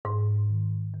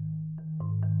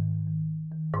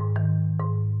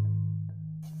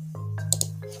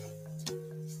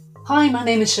Hi, my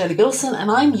name is Shirley Bilson and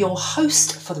I'm your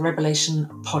host for the Revelation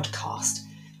podcast.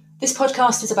 This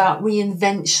podcast is about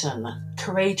reinvention,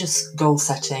 courageous goal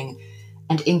setting,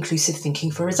 and inclusive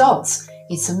thinking for results.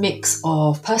 It's a mix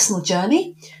of personal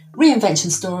journey,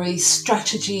 reinvention stories,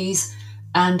 strategies,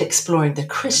 and exploring the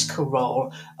critical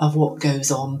role of what goes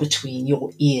on between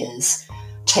your ears,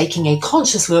 taking a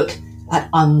conscious look at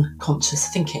unconscious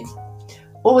thinking.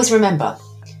 Always remember,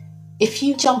 if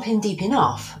you jump in deep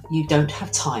enough, you don't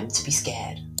have time to be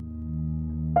scared.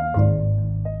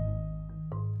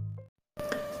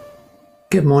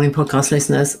 Good morning, podcast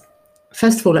listeners.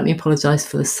 First of all, let me apologise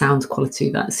for the sound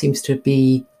quality that seems to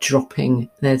be dropping.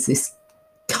 There's this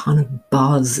kind of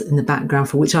buzz in the background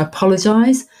for which I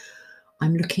apologise.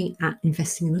 I'm looking at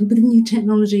investing in a little bit of new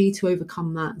technology to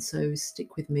overcome that, so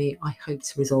stick with me. I hope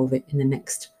to resolve it in the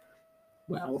next,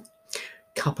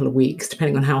 couple of weeks,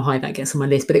 depending on how high that gets on my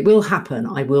list, but it will happen.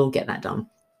 I will get that done.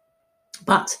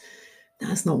 But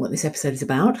that's not what this episode is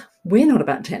about. We're not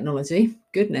about technology.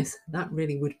 Goodness, that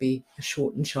really would be a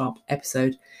short and sharp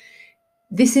episode.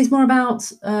 This is more about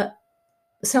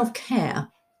self-care.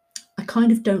 I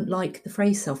kind of don't like the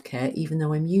phrase self-care, even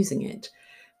though I'm using it,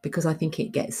 because I think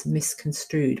it gets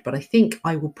misconstrued. But I think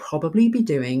I will probably be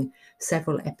doing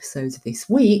several episodes this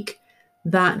week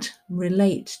that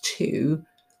relate to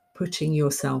putting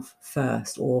yourself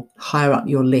first, or higher up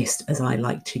your list, as I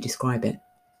like to describe it.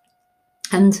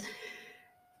 And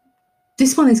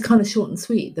this one is kind of short and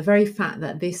sweet. The very fact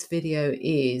that this video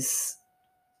is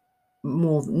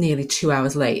nearly 2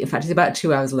 hours late, in fact, it's about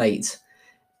 2 hours late,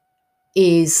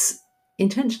 is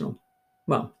intentional.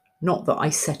 Well, not that I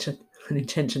set an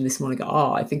intention this morning,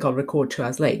 I think I'll record 2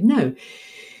 hours late. No,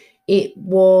 it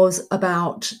was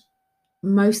about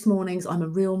most mornings. I'm a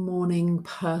real morning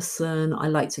person. I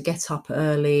like to get up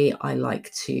early. I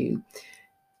like to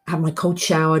have my cold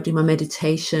shower, do my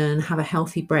meditation, have a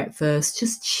healthy breakfast,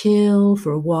 just chill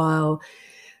for a while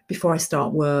before I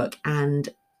start work and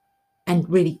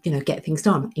really, get things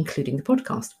done, including the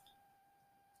podcast.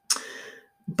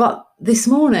 But this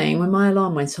morning when my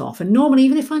alarm went off, and normally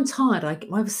even if I'm tired, I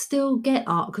will still get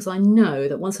up because I know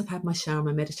that once I've had my shower and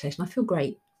my meditation, I feel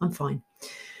great. I'm fine.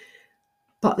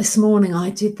 But this morning I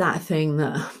did that thing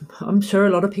that I'm sure a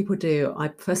lot of people do.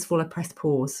 First of all, I pressed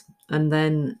pause, and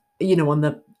then,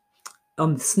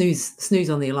 on the snooze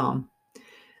on the alarm.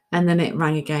 And then it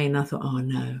rang again. And I thought, oh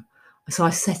no. So I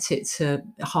set it to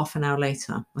half an hour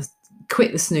later. I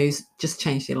quit the snooze, just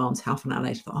changed the alarm to half an hour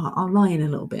later. I thought, I'll lie in a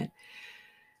little bit.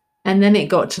 And then it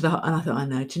got to and I thought, I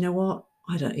know, do you know what?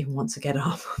 I don't even want to get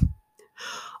up.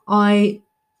 I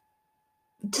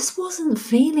just wasn't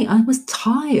feeling, I was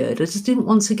tired. I just didn't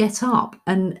want to get up.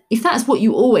 And if that's what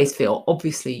you always feel,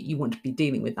 obviously you want to be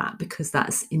dealing with that, because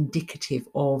that's indicative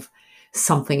of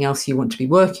something else you want to be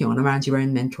working on around your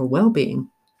own mental well-being.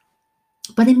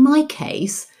 But in my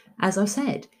case, as I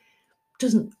said,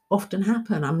 doesn't often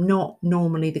happen. I'm not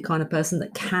normally the kind of person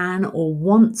that can or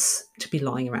wants to be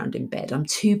lying around in bed. I'm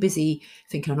too busy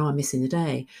thinking, I'm missing the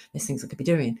day. There's things I could be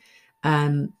doing.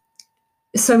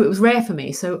 So it was rare for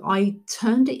me. So I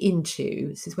turned it into,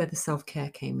 this is where the self-care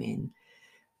came in.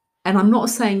 And I'm not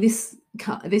saying this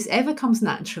ever comes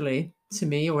naturally to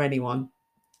me or anyone.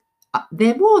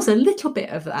 There was a little bit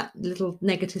of that little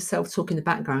negative self-talk in the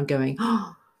background going,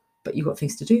 but you've got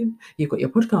things to do. You've got your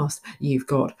podcast. You've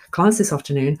got clients this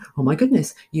afternoon. Oh my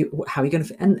goodness. How are you going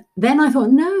to? And then I thought,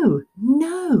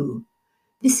 no,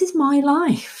 this is my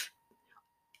life.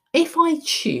 If I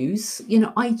choose,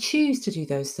 I choose to do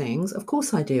those things. Of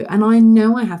course I do. And I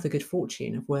know I have the good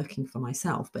fortune of working for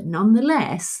myself, but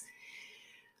nonetheless,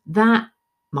 that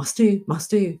must do.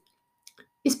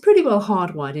 It's pretty well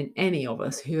hardwired in any of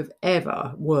us who have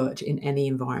ever worked in any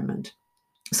environment.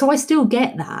 So I still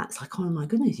get that. It's like, oh my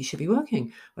goodness, you should be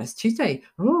working. Well, it's Tuesday.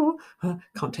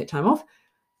 Can't take time off.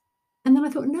 And then I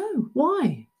thought, no,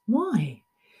 why?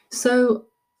 So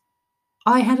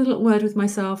I had a little word with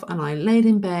myself and I laid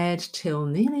in bed till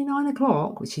nearly 9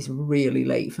 o'clock, which is really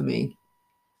late for me.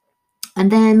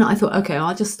 And then I thought, okay,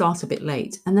 I'll just start a bit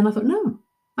late. And then I thought, no,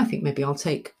 I think maybe I'll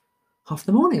take half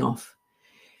the morning off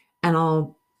and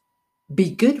I'll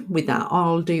be good with that.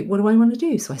 I'll do, what do I want to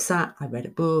do? So I read a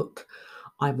book,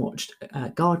 I watched a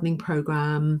gardening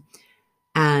program,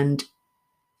 and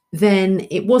then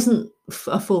it wasn't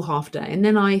a full half day. And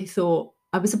then I thought,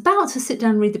 I was about to sit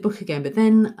down and read the book again, but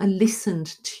then I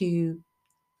listened to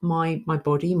my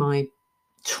body, my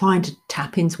trying to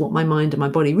tap into what my mind and my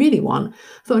body really want.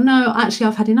 I thought, no, actually,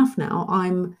 I've had enough now.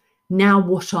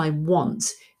 What I want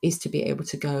is to be able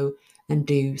to go and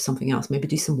do something else, maybe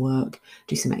do some work,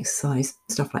 do some exercise,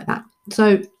 stuff like that.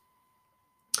 So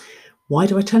why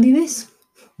do I tell you this?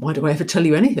 why do I ever tell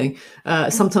you anything?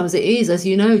 Sometimes it is, as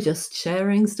you know, just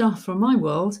sharing stuff from my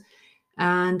world.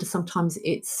 And sometimes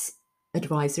it's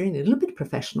advisory and a little bit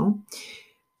professional.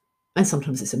 And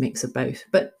sometimes it's a mix of both.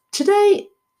 But today,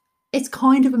 it's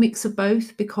kind of a mix of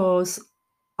both, because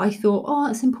I thought, oh,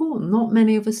 that's important. Not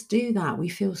many of us do that. We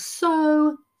feel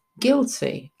so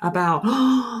guilty about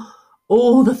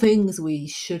all the things we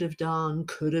should have done,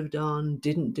 could have done,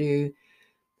 didn't do.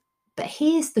 But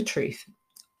here's the truth.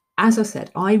 As I said,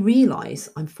 I realize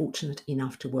I'm fortunate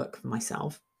enough to work for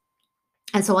myself.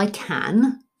 And so I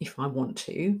can, if I want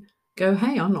to, go,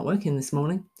 hey, I'm not working this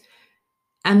morning.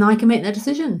 And I can make that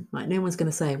decision. Like, no one's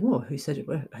going to say, whoa, who said it?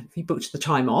 Have you booked the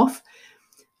time off?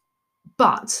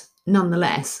 But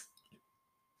nonetheless,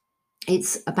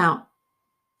 it's about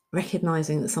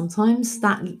recognizing that sometimes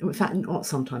that, in fact, not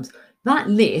sometimes, that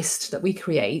list that we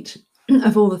create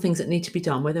of all the things that need to be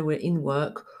done, whether we're in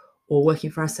work or working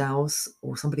for ourselves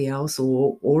or somebody else,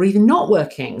 or even not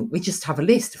working, we just have a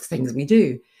list of things we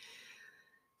do.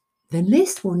 The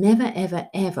list will never, ever,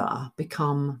 ever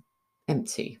become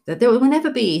empty. There will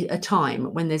never be a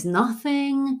time when there's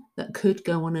nothing that could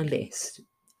go on a list,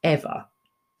 ever.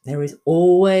 There is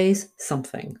always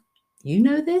something. You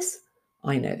know this,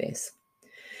 I know this.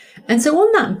 And so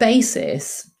on that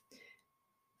basis,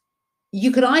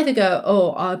 you could either go,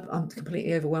 oh, I'm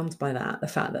completely overwhelmed by that, the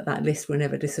fact that that list will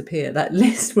never disappear, that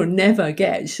list will never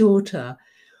get shorter.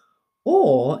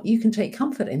 Or you can take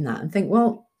comfort in that and think,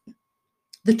 well,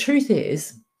 the truth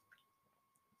is,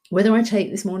 whether I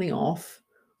take this morning off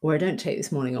or I don't take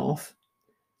this morning off,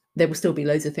 there will still be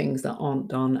loads of things that aren't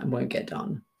done and won't get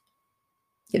done.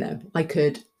 You know, we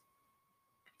could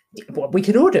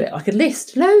all do it. I could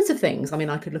list loads of things. I mean,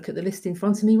 I could look at the list in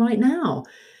front of me right now,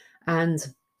 and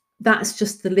that's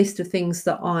just the list of things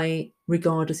that I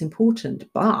regard as important.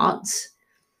 But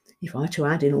if I were to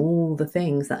add in all the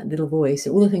things, that little voice,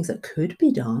 all the things that could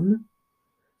be done,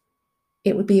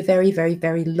 it would be a very, very,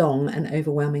 very long and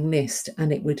overwhelming list,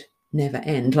 and it would never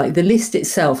end. Like, the list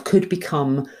itself could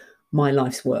become my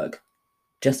life's work,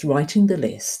 just writing the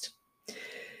list.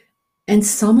 And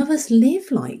some of us live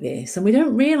like this, and we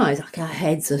don't realize, like, our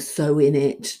heads are so in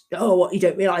it. Oh, what, you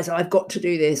don't realize I've got to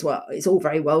do this. Well, it's all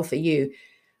very well for you,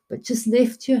 but just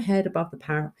lift your head above the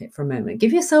parapet for a moment.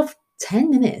 Give yourself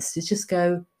 10 minutes to just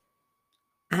go,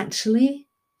 actually,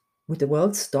 would the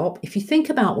world stop? If you think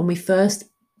about when we first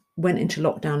went into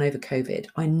lockdown over COVID,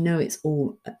 I know it's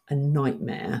all a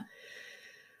nightmare,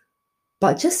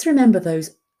 but just remember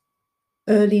those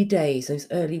early days, those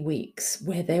early weeks,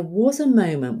 where there was a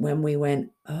moment when we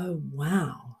went, oh,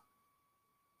 wow,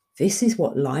 this is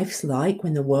what life's like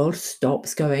when the world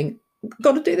stops going,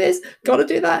 got to do this, got to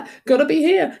do that, got to be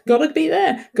here, got to be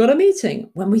there, got a meeting.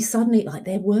 When we suddenly, like,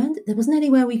 there wasn't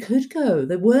anywhere we could go.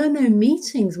 There were no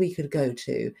meetings we could go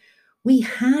to. We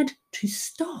had to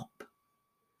stop.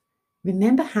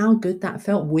 Remember how good that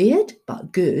felt? Weird,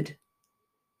 but good.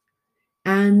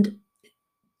 And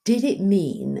did it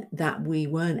mean that we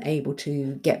weren't able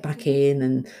to get back in,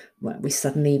 and we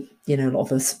suddenly, a lot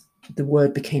of us, the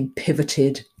word became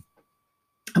pivoted,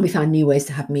 and we found new ways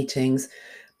to have meetings?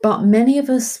 But many of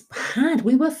us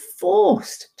we were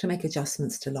forced to make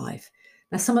adjustments to life.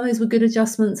 Now, some of those were good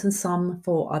adjustments and some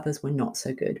for others were not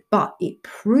so good, but it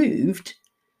proved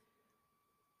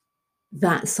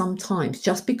that sometimes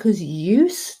just because you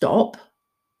stop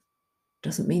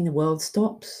doesn't mean the world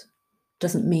stops.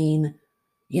 Doesn't mean,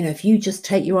 if you just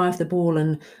take your eye off the ball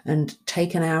and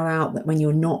take an hour out, that when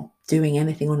you're not doing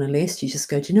anything on a list, you just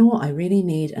go, do you know what? I really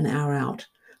need an hour out.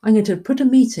 I'm going to put a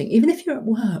meeting, even if you're at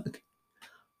work.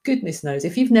 Goodness knows,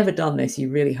 if you've never done this, you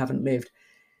really haven't lived.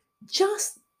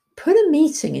 Just put a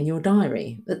meeting in your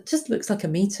diary that just looks like a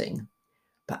meeting,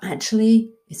 but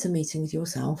actually it's a meeting with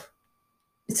yourself.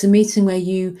 It's a meeting where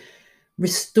you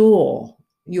restore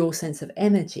your sense of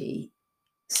energy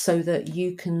so that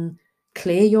you can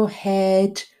clear your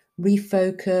head,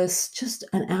 refocus, just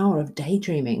an hour of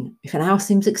daydreaming. If an hour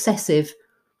seems excessive,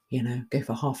 go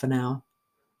for half an hour,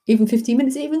 even 15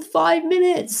 minutes, even 5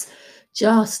 minutes.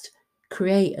 Just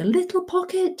create a little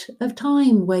pocket of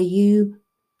time where you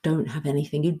don't have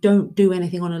anything. You don't do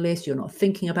anything on a list. You're not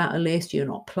thinking about a list. You're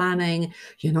not planning.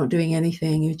 You're not doing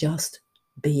anything. You're just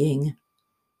being.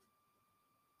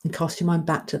 And cast your mind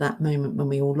back to that moment when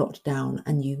we all locked down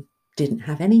and you didn't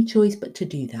have any choice but to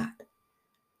do that.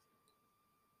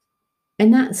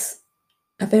 And that's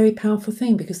a very powerful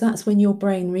thing, because that's when your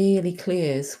brain really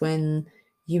clears, when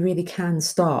you really can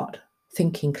start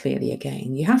thinking clearly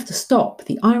again. You have to stop.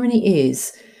 The irony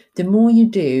is, the more you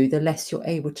do, the less you're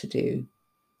able to do.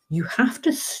 You have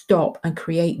to stop and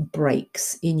create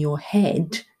breaks in your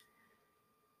head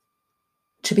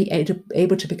to be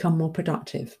able to become more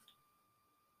productive.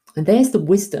 And there's the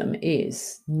wisdom,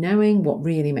 is knowing what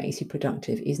really makes you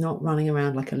productive is not running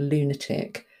around like a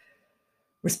lunatic,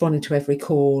 responding to every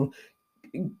call,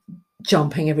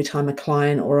 jumping every time a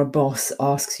client or a boss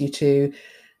asks you to,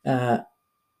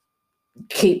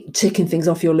 keep ticking things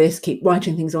off your list, keep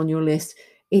writing things on your list.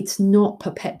 It's not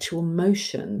perpetual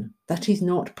motion. That is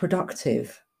not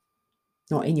productive,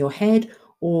 not in your head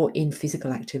or in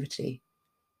physical activity.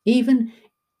 Even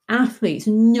athletes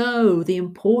know the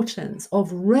importance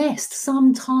of rest.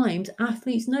 Sometimes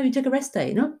athletes know, you take a rest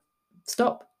day. No,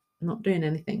 stop, I'm not doing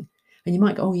anything. And you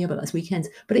might go, oh yeah, but that's weekends.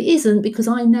 But it isn't, because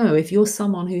I know if you're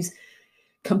someone who's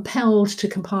compelled to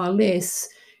compile lists,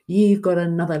 you've got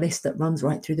another list that runs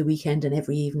right through the weekend and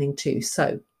every evening too.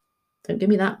 So don't give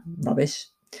me that rubbish.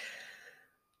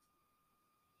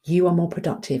 You are more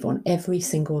productive on every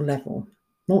single level,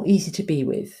 more easy to be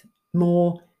with,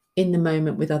 more in the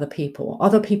moment with other people.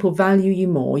 Other people value you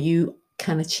more. You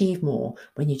can achieve more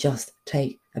when you just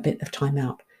take a bit of time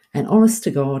out. And honest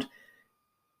to God,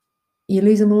 you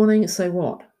lose a morning, so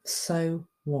what? So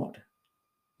what?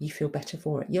 You feel better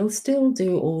for it. You'll still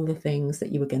do all the things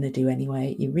that you were going to do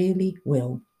anyway. You really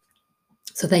will.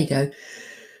 So there you go.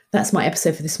 That's my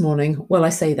episode for this morning. Well, I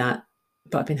say that,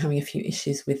 but I've been having a few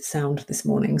issues with sound this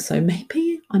morning. So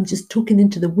maybe I'm just talking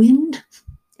into the wind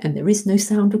and there is no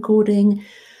sound recording.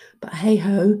 But hey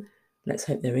ho, let's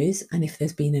hope there is. And if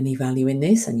there's been any value in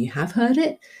this and you have heard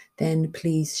it, then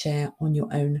please share on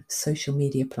your own social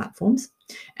media platforms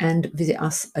and visit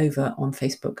us over on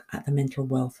Facebook at the Mental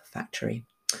Wealth Factory.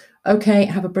 Okay,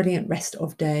 have a brilliant rest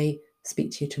of day.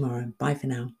 Speak to you tomorrow. Bye for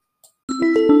now.